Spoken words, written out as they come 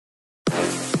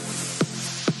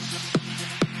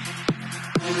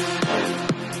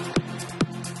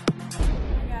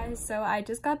So I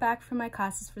just got back from my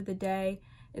classes for the day.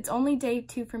 It's only day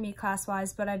 2 for me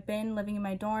class-wise, but I've been living in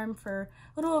my dorm for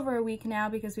a little over a week now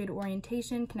because we had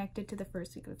orientation connected to the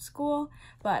first week of school,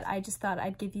 but I just thought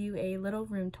I'd give you a little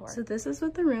room tour. So this is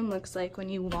what the room looks like when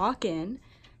you walk in.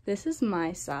 This is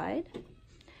my side,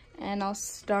 and I'll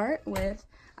start with,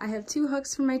 I have 2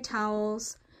 hooks for my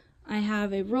towels, I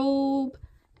have a robe,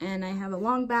 and I have a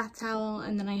long bath towel,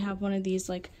 and then I have one of these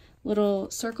like little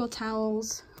circle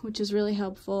towels, which is really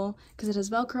helpful because it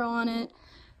has Velcro on it.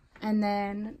 And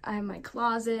then I have my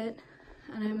closet,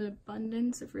 and I have an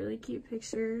abundance of really cute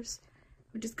pictures,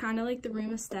 which is kind of like the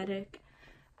room aesthetic.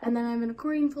 And then I have an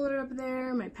accordion folder up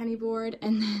there, my penny board,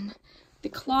 and then the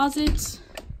closets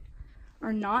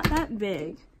are not that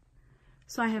big.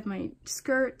 So I have my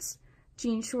skirts,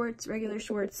 jean shorts, regular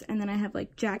shorts, and then I have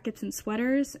like jackets and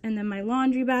sweaters, and then my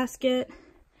laundry basket.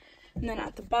 And then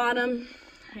at the bottom,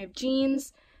 I have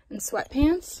jeans and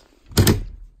sweatpants.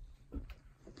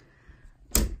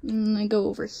 And I go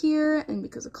over here, and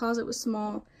because the closet was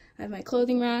small, I have my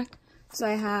clothing rack. So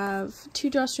I have 2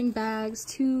 drawstring bags,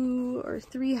 2 or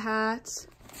 3 hats,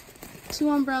 2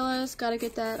 umbrellas, gotta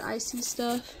get that icy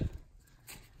stuff.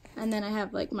 And then I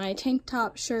have like my tank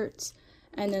top shirts,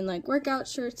 and then like workout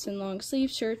shirts and long sleeve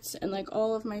shirts, and like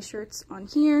all of my shirts on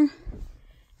here.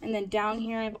 And then down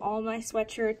here I have all my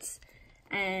sweatshirts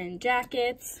and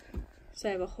jackets. So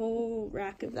I have a whole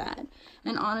rack of that.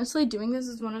 And honestly, doing this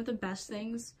is one of the best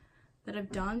things that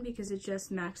I've done because it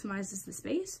just maximizes the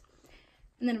space.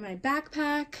 And then my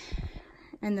backpack,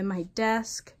 and then my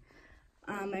desk.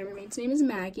 My roommate's name is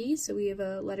Maggie, so we have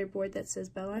a letterboard that says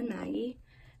Bella and Maggie.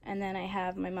 And then I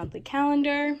have my monthly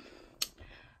calendar.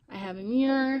 I have a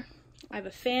mirror. I have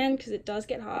a fan because it does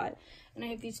get hot. And I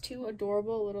have these 2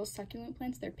 adorable little succulent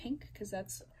plants. They're pink because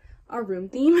that's our room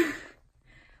theme.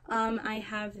 I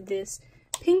have this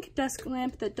pink desk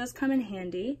lamp that does come in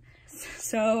handy.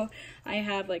 So I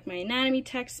have like my anatomy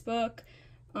textbook,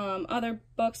 other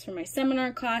books for my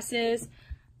seminar classes,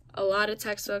 a lot of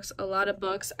textbooks, a lot of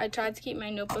books. I tried to keep my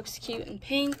notebooks cute and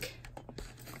pink.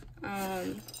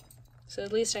 So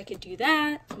at least I could do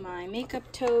that. My makeup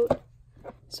tote.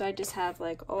 So I just have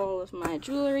like all of my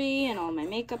jewelry and all my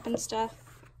makeup and stuff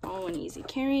all in an easy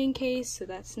carrying case. So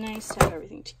that's nice to have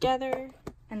everything together.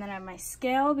 And then I have my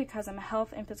scale because I'm a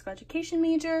health and physical education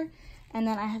major. And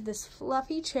then I have this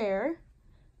fluffy chair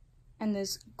and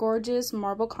this gorgeous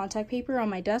marble contact paper on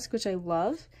my desk, which I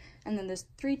love. And then this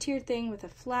 3-tier thing with a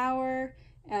flower,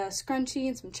 a scrunchie,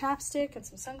 and some chapstick, and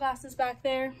some sunglasses back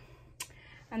there.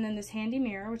 And then this handy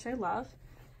mirror, which I love.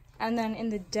 And then in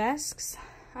the desks,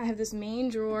 I have this main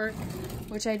drawer,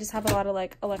 which I just have a lot of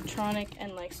like electronic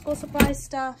and like school supplies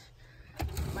stuff.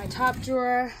 My top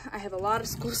drawer, I have a lot of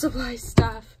school supply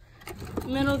stuff.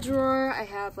 Middle drawer, I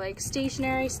have like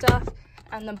stationery stuff.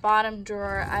 And the bottom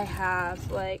drawer, I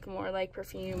have like more like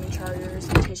perfume and chargers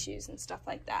and tissues and stuff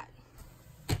like that.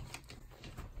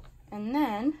 And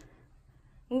then,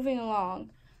 moving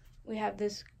along, we have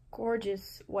this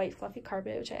gorgeous white fluffy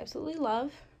carpet, which I absolutely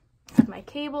love. I have my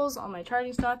cables, all my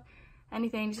charging stuff.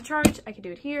 Anything I need to charge, I can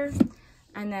do it here.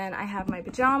 And then I have my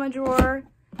pajama drawer,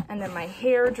 and then my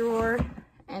hair drawer,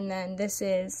 and then this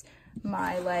is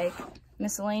my like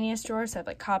miscellaneous drawer. So I have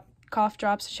like cough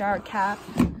drops, shower cap.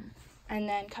 And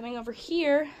then coming over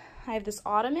here, I have this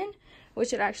ottoman,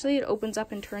 which it opens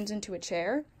up and turns into a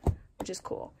chair, which is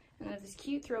cool. And I have this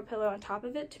cute throw pillow on top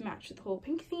of it to match with the whole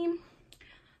pink theme.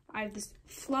 I have this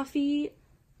fluffy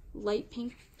light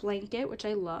pink blanket, which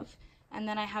I love. And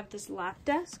then I have this lap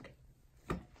desk,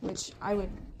 which I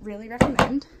would really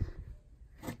recommend.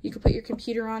 You could put your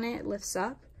computer on it, it lifts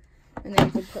up. And then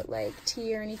you could put like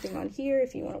tea or anything on here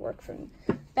if you want to work from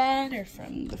bed or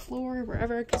from the floor or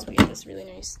wherever, because we have this really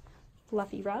nice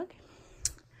fluffy rug.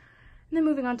 And then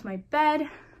moving on to my bed,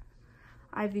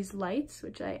 I have these lights,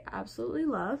 which I absolutely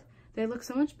love. They look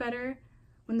so much better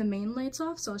when the main light's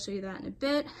off, so I'll show you that in a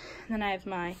bit. And then I have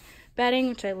my bedding,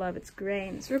 which I love. It's gray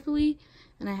and it's ripply.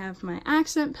 And I have my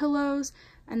accent pillows.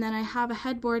 And then I have a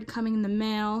headboard coming in the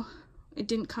mail. It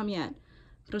didn't come yet,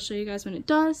 but I'll show you guys when it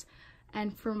does.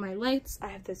 And for my lights, I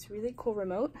have this really cool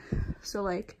remote. So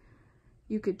like,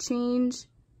 you could change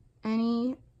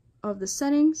any of the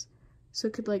settings. So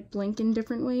it could like blink in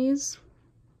different ways.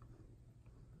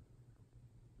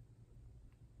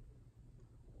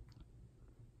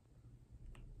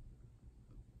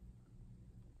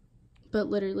 But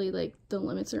literally like the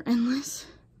limits are endless.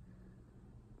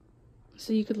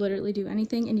 So you could literally do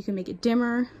anything, and you can make it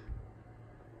dimmer,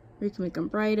 or you can make them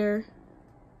brighter.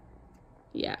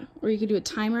 Yeah, or you could do a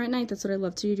timer at night. That's what I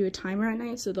love to do, a timer at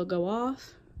night so they'll go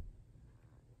off.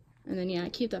 And then yeah, I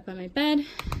keep that by my bed,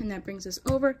 and that brings us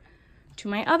over to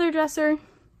my other dresser.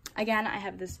 Again, I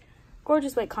have this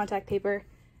gorgeous white contact paper,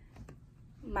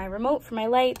 my remote for my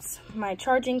lights, my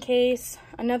charging case,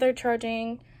 another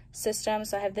charging system.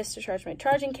 So I have this to charge my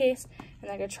charging case, and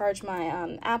I can charge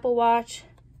my Apple Watch,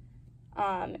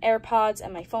 AirPods,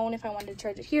 and my phone if I wanted to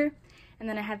charge it here. And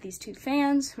then I have these 2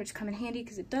 fans, which come in handy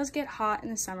because it does get hot in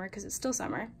the summer because it's still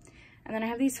summer. And then I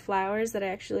have these flowers that I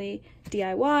actually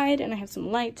DIY'd, and I have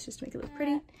some lights just to make it look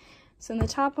pretty. So in the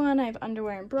top one, I have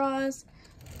underwear and bras.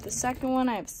 The second one,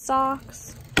 I have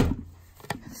socks.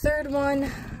 Third one,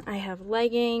 I have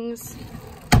leggings.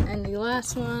 And the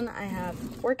last one, I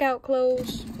have workout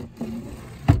clothes.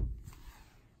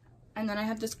 And then I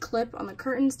have this clip on the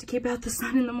curtains to keep out the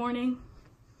sun in the morning.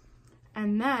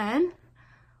 And then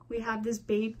we have this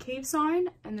Babe Cave sign,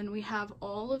 and then we have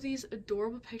all of these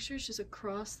adorable pictures just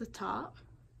across the top.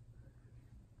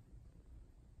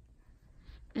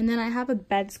 And then I have a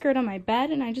bed skirt on my bed,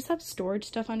 and I just have storage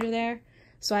stuff under there.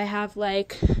 So I have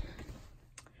like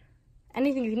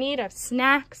anything you need. I have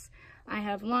snacks, I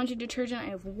have laundry detergent, I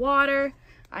have water,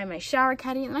 I have my shower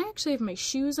caddy, and I actually have my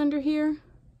shoes under here.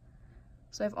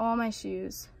 So I have all my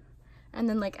shoes. And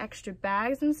then like extra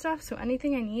bags and stuff, so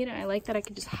anything I need. And I like that I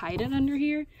could just hide it under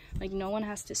here, like no one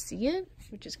has to see it,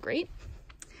 which is great.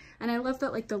 And I love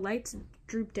that like the lights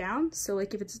droop down, so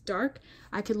like if it's dark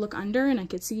I could look under and I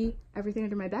could see everything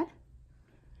under my bed.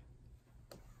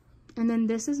 And then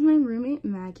this is my roommate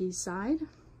Maggie's side.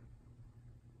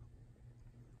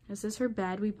 This is her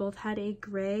bed. We both had a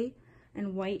gray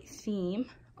and white theme.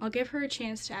 I'll give her a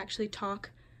chance to actually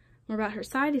talk more about her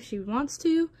side if she wants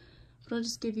to. But I'll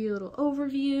just give you a little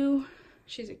overview.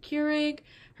 She's a Keurig.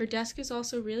 Her desk is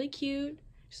also really cute.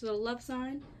 She's a little love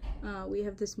sign. We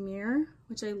have this mirror,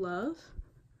 which I love.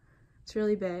 It's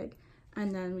really big.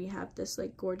 And then we have this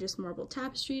like gorgeous marble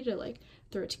tapestry to like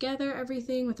throw together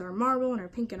everything with our marble and our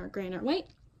pink and our gray and our white.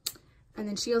 And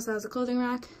then she also has a clothing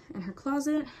rack in her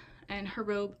closet, and her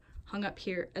robe hung up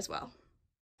here as well.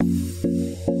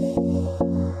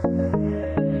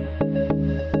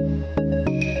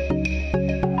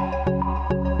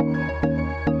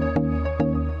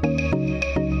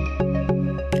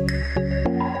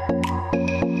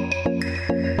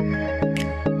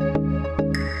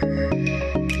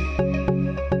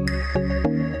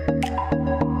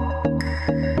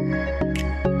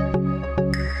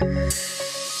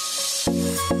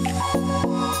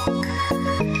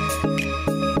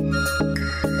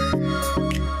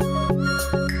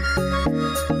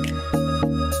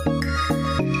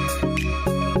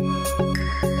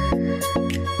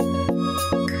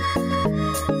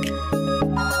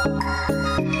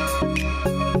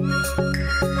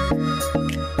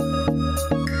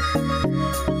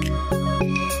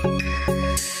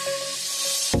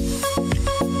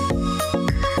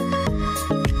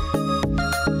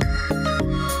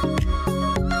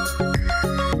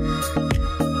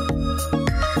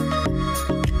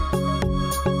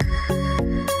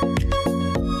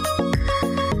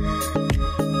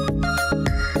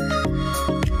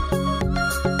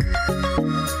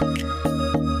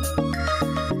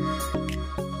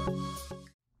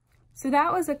 So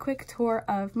that was a quick tour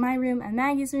of my room and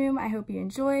Maggie's room. I hope you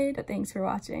enjoyed, but thanks for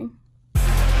watching.